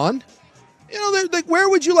be drawn? Where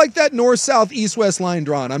would you like that north, south, east, west line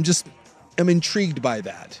drawn? I'm intrigued by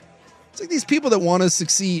that. It's like these people that want to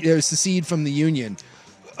secede from the Union.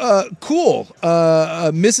 Cool.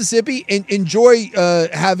 Mississippi, enjoy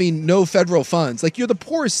having no federal funds. Like, you're the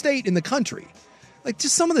poorest state in the country. Like,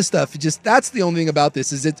 just some of this stuff, that's the only thing about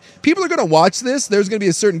this, is people are going to watch this. There's going to be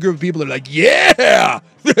a certain group of people that are like, yeah,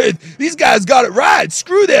 these guys got it right.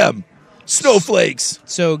 Screw them. Snowflakes.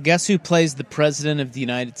 So guess who plays the President of the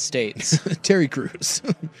United States? Terry Crews.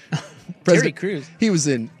 Terry Crews. He was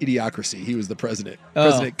in Idiocracy. He was the president.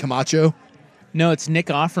 President Camacho. No, it's Nick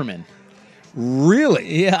Offerman.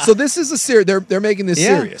 Really? Yeah. So this is they're making this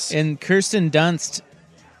serious. And Kirsten Dunst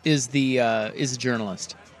is a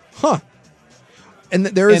journalist. Huh. And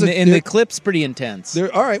the clip's pretty intense.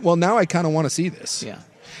 All right. Well, now I kind of want to see this. Yeah.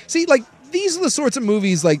 See, like, these are the sorts of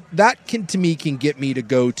movies like that can get me to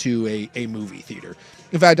go to a movie theater.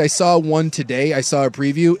 In fact, I saw one today. I saw a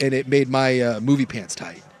preview, and it made my movie pants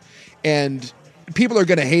tight. And people are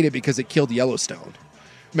going to hate it because it killed Yellowstone.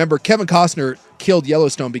 Remember, Kevin Costner killed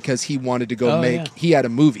Yellowstone because he wanted to go he had a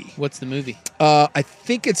movie. What's the movie? I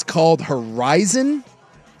think it's called Horizon,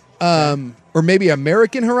 or maybe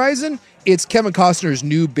American Horizon. It's Kevin Costner's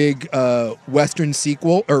new big Western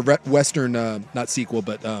sequel, or Western, not sequel,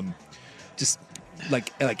 but just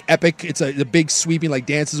like epic. It's a big sweeping, like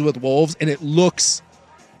Dances with Wolves, and it looks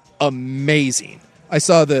amazing. I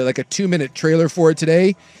saw a 2-minute trailer for it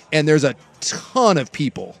today, and there's a ton of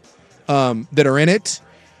people that are in it.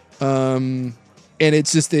 And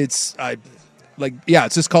it's just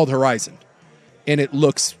called Horizon, and it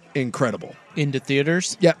looks incredible. Into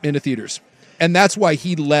theaters? Yeah, into theaters. And that's why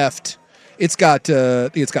he left. It's got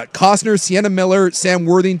Costner, Sienna Miller, Sam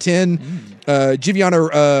Worthington, Giovanna,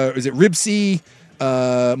 is it Ribisi,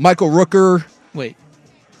 Michael Rooker. Wait,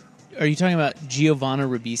 are you talking about Giovanna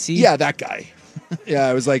Ribisi? Yeah, that guy. Yeah,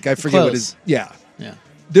 I was like, I forget what his. Yeah.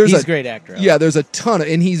 He's a great actor. Yeah, there's a ton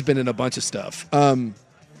and he's been in a bunch of stuff.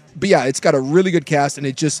 But yeah, it's got a really good cast, and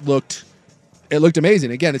it looked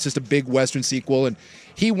amazing. Again, it's just a big Western sequel, and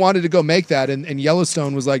he wanted to go make that, and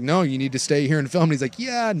Yellowstone was like, no, you need to stay here and film. And he's like,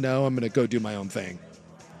 yeah, no, I'm going to go do my own thing.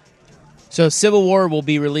 So Civil War will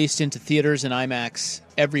be released into theaters and IMAX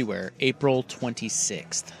everywhere, April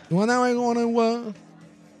 26th. Well, now I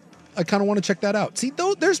kind of want to check that out. See,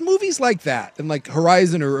 there's movies like that, and like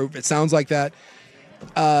Horizon, or it sounds like that.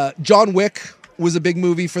 John Wick was a big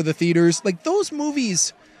movie for the theaters. Like those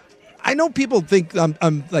movies, I know people think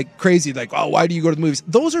I'm like crazy, like, oh, why do you go to the movies?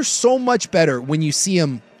 Those are so much better when you see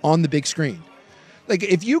them on the big screen. Like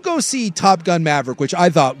if you go see Top Gun Maverick, which I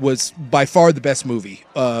thought was by far the best movie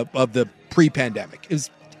of the pre-pandemic, it was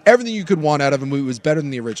everything you could want out of a movie. It was better than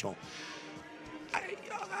the original.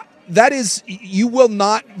 That is, you will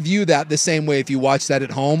not view that the same way if you watch that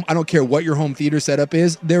at home. I don't care what your home theater setup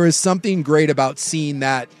is. There is something great about seeing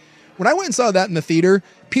that. When I went and saw that in the theater,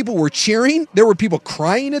 people were cheering. There were people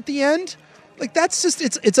crying at the end. Like that's just,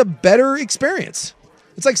 it's a better experience.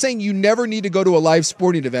 It's like saying you never need to go to a live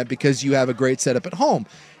sporting event because you have a great setup at home.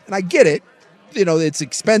 And I get it. You know, it's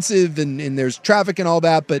expensive and there's traffic and all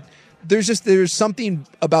that, but there's something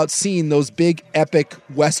about seeing those big epic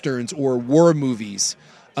Westerns or war movies.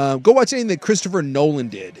 Go watch anything that Christopher Nolan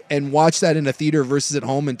did and watch that in a theater versus at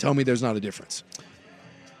home and tell me there's not a difference.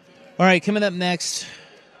 All right, coming up next,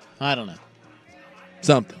 I don't know.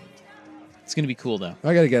 Something. It's going to be cool, though.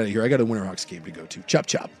 I got to get out of here. I got a Winterhawks game to go to. Chop,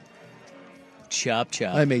 chop. Chop,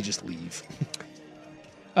 chop. I may just leave.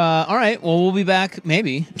 All right, well, we'll be back,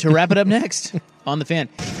 maybe, to wrap it up next on The Fan.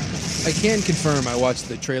 I can confirm I watched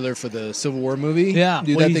the trailer for the Civil War movie. Yeah,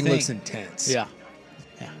 dude, what that do you thing think? looks intense. Yeah.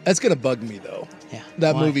 That's gonna bug me though. Yeah,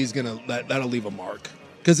 that why? movie's that'll leave a mark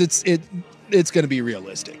because it's gonna be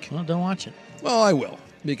realistic. Well, don't watch it. Well, I will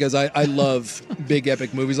because I love big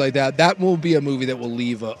epic movies like that. That will be a movie that will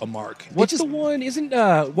leave a mark. What's the one? Isn't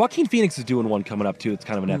Joaquin Phoenix is doing one coming up too? It's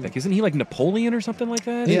kind of an epic. Isn't he like Napoleon or something like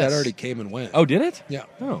that? Yeah, that already came and went. Oh, did it? Yeah.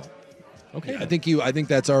 Oh, okay. Yeah, I think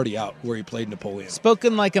that's already out where he played Napoleon.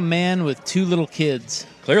 Spoken like a man with two little kids.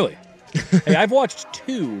 Clearly. Hey, I've watched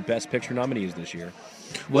 2 Best Picture nominees this year.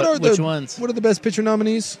 Which ones? What are the Best Picture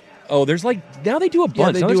nominees? Oh, there's now they do a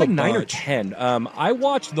bunch. they Now do there's a like 9 or bunch. 10. I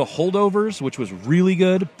watched The Holdovers, which was really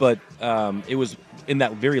good, but it was in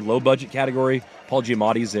that very low budget category. Paul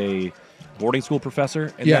Giamatti's a boarding school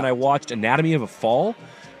professor, and then I watched Anatomy of a Fall,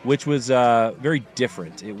 which was very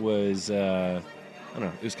different. It was I don't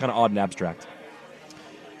know. It was kind of odd and abstract.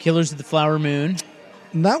 Killers of the Flower Moon.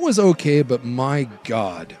 That was okay, but my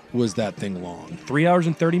God, was that thing long? 3 hours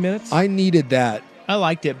and 30 minutes. I needed that. I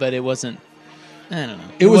liked it, but it wasn't. I don't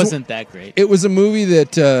know. It wasn't that great. It was a movie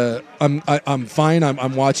that I'm fine.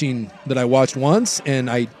 I'm watching that I watched once, and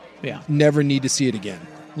I never need to see it again.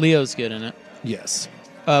 Leo's good in it. Yes.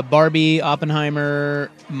 Barbie,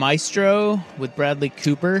 Oppenheimer, Maestro with Bradley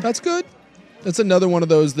Cooper. That's good. That's another one of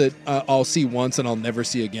those that I'll see once and I'll never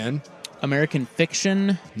see again. American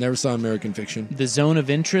Fiction. Never saw American Fiction. The Zone of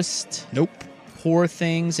Interest. Nope. Poor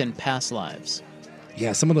Things and Past Lives.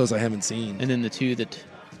 Yeah, some of those I haven't seen. And then the 2 that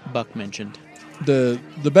Buck mentioned. The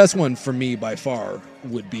best one for me by far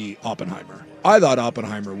would be Oppenheimer. I thought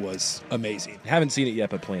Oppenheimer was amazing. Haven't seen it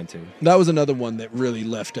yet, but plan to. That was another one that really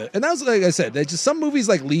left it. And that was, like I said, that just some movies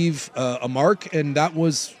like leave a mark, and that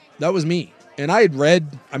was me. And I had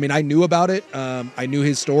read, I knew about it. I knew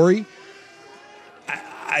his story.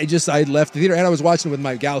 I left the theater, and I was watching it with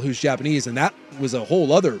my gal who's Japanese, and that was a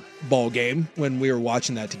whole other ball game when we were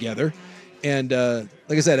watching that together. And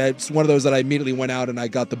like I said, it's one of those that I immediately went out and I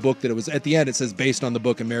got the book that it was at the end. It says based on the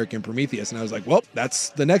book American Prometheus, and I was like, well, that's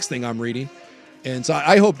the next thing I'm reading. And so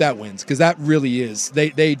I hope that wins because that really is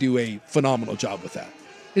they do a phenomenal job with that.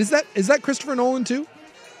 Is that Christopher Nolan too?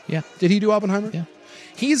 Yeah. Did he do Oppenheimer? Yeah.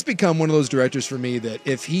 He's become one of those directors for me that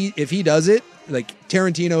if he does it, like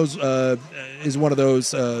Tarantino's is one of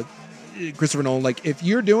those. Christopher Nolan, like if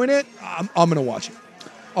you're doing it, I'm gonna watch it.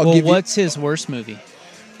 What's his worst movie?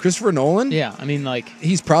 Christopher Nolan? Yeah, like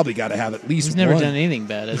he's probably got to have at least. He's never one. done anything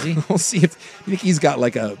bad, has he? We'll see if you think he's got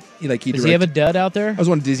like a Does he have a dud out there? I was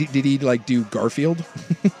wondering, did he like do Garfield?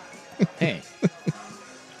 Hey,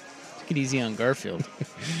 take it easy on Garfield.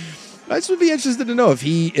 I just would be interested to know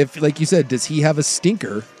if like you said, does he have a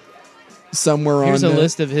stinker somewhere? Here's a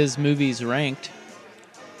list of his movies ranked.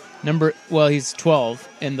 He's 12,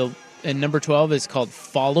 and number 12 is called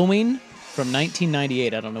Following from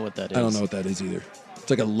 1998. I don't know what that is. I don't know what that is either. It's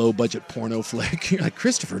like a low budget porno flick. You're like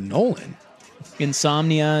Christopher Nolan.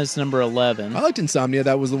 Insomnia is number 11. I liked Insomnia.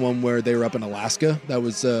 That was the one where they were up in Alaska. That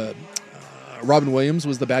was Robin Williams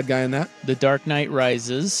was the bad guy in that. The Dark Knight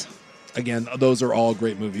Rises. Again, those are all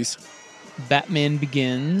great movies. Batman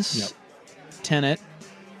Begins. Yep. Tenet.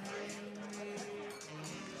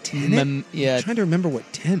 I'm trying to remember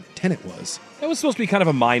what Tenet was. That was supposed to be kind of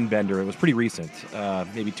a mind bender. It was pretty recent,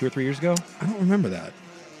 maybe 2 or 3 years ago. I don't remember that.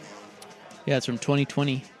 Yeah, it's from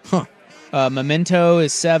 2020. Huh. Memento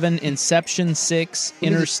is 7, Inception 6,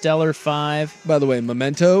 Interstellar 5. By the way,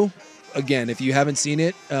 Memento, again, if you haven't seen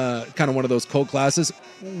it, kind of one of those cult classes,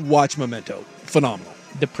 watch Memento. Phenomenal.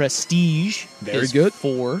 The Prestige Very is good.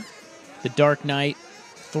 4. The Dark Knight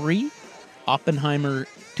 3, Oppenheimer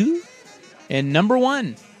 2, and number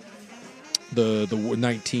 1. The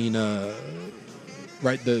 19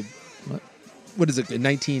 right the what is it?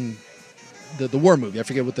 19 the war movie. I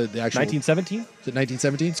forget what the actual 1917? Is it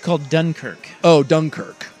 1917? It's called Dunkirk. Oh,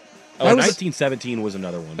 Dunkirk. Oh, 1917 was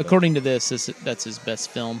another one. According to this, that's his best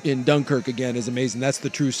film. In Dunkirk, again, is amazing. That's the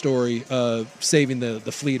true story of saving the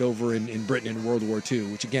fleet over in Britain in World War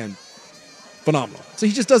II, which, again, phenomenal. So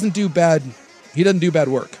he just doesn't do bad. He doesn't do bad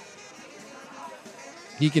work.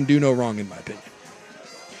 He can do no wrong, in my opinion.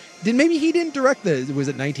 Maybe he didn't direct was it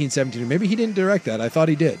 1917? Maybe he didn't direct that. I thought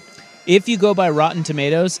he did. If you go by Rotten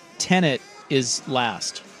Tomatoes, Tenet is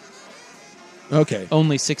last. Okay.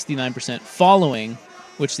 Only 69%. Following,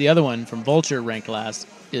 which the other one from Vulture ranked last,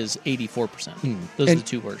 is 84%. Those are the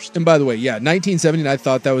two worst. And by the way, 1917, I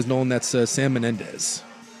thought that was Nolan. That's Sam Menendez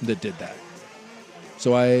that did that.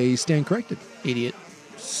 So I stand corrected. Idiot.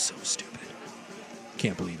 So stupid.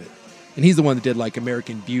 Can't believe it. And he's the one that did like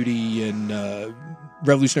American Beauty and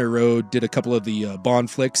Revolutionary Road, did a couple of the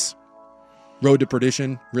Bond flicks. Road to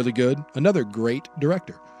Perdition, really good. Another great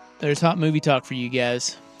director. There's hot movie talk for you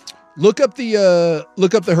guys. Look up the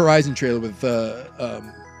Horizon trailer with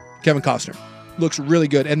Kevin Costner. Looks really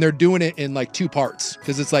good, and they're doing it in like 2 parts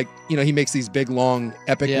because it's like, he makes these big long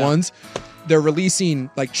epic ones. They're releasing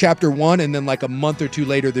like chapter 1, and then like a month or 2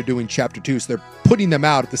 later they're doing chapter 2. So they're putting them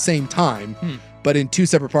out at the same time, but in 2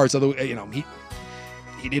 separate parts. Although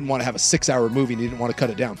he didn't want to have a 6-hour movie, and he didn't want to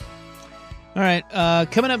cut it down. All right,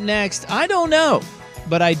 coming up next, I don't know,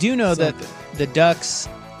 but I do know that the Ducks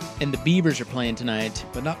and the Beavers are playing tonight,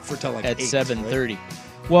 but not for till like at 7:30. Right?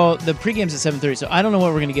 Well, the pregame's at 7:30, so I don't know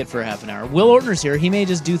what we're going to get for a half an hour. Will Ortner's here. He may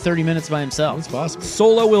just do 30 minutes by himself. It's possible.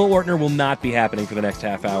 Solo Will Ortner will not be happening for the next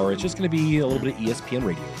half hour. It's just going to be a little bit of ESPN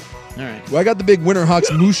radio. All right. Well, I got the big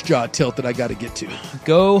Winterhawks Moose Jaw tilt that I got to get to.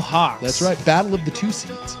 Go Hawks. That's right. Battle of the 2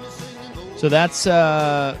 seeds. So that's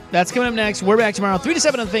coming up next. We're back tomorrow, 3 to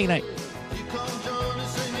 7 on the Thing Night.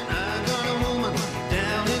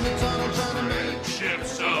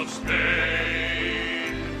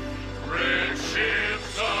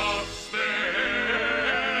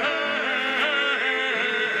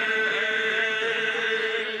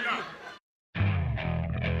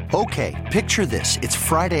 Okay, picture this. It's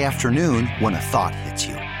Friday afternoon when a thought hits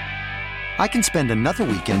you. I can spend another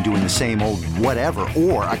weekend doing the same old whatever,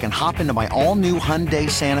 or I can hop into my all-new Hyundai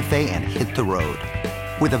Santa Fe and hit the road.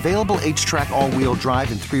 With available H-Track all-wheel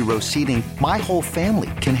drive and 3-row seating, my whole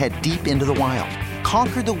family can head deep into the wild.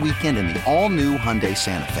 Conquer the weekend in the all-new Hyundai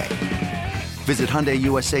Santa Fe. Visit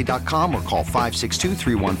HyundaiUSA.com or call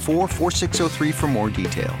 562-314-4603 for more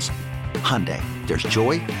details. Hyundai, there's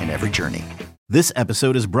joy in every journey. This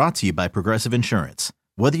episode is brought to you by Progressive Insurance.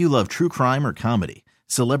 Whether you love true crime or comedy,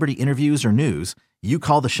 celebrity interviews or news, you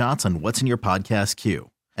call the shots on what's in your podcast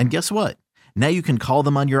queue. And guess what? Now you can call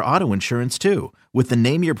them on your auto insurance too with the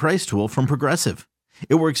Name Your Price tool from Progressive.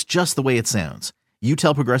 It works just the way it sounds. You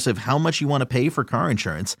tell Progressive how much you want to pay for car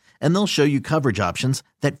insurance, and they'll show you coverage options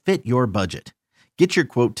that fit your budget. Get your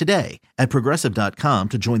quote today at Progressive.com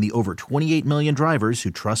to join the over 28 million drivers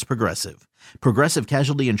who trust Progressive. Progressive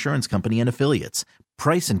Casualty Insurance Company and Affiliates.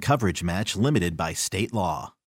 Price and coverage match limited by state law.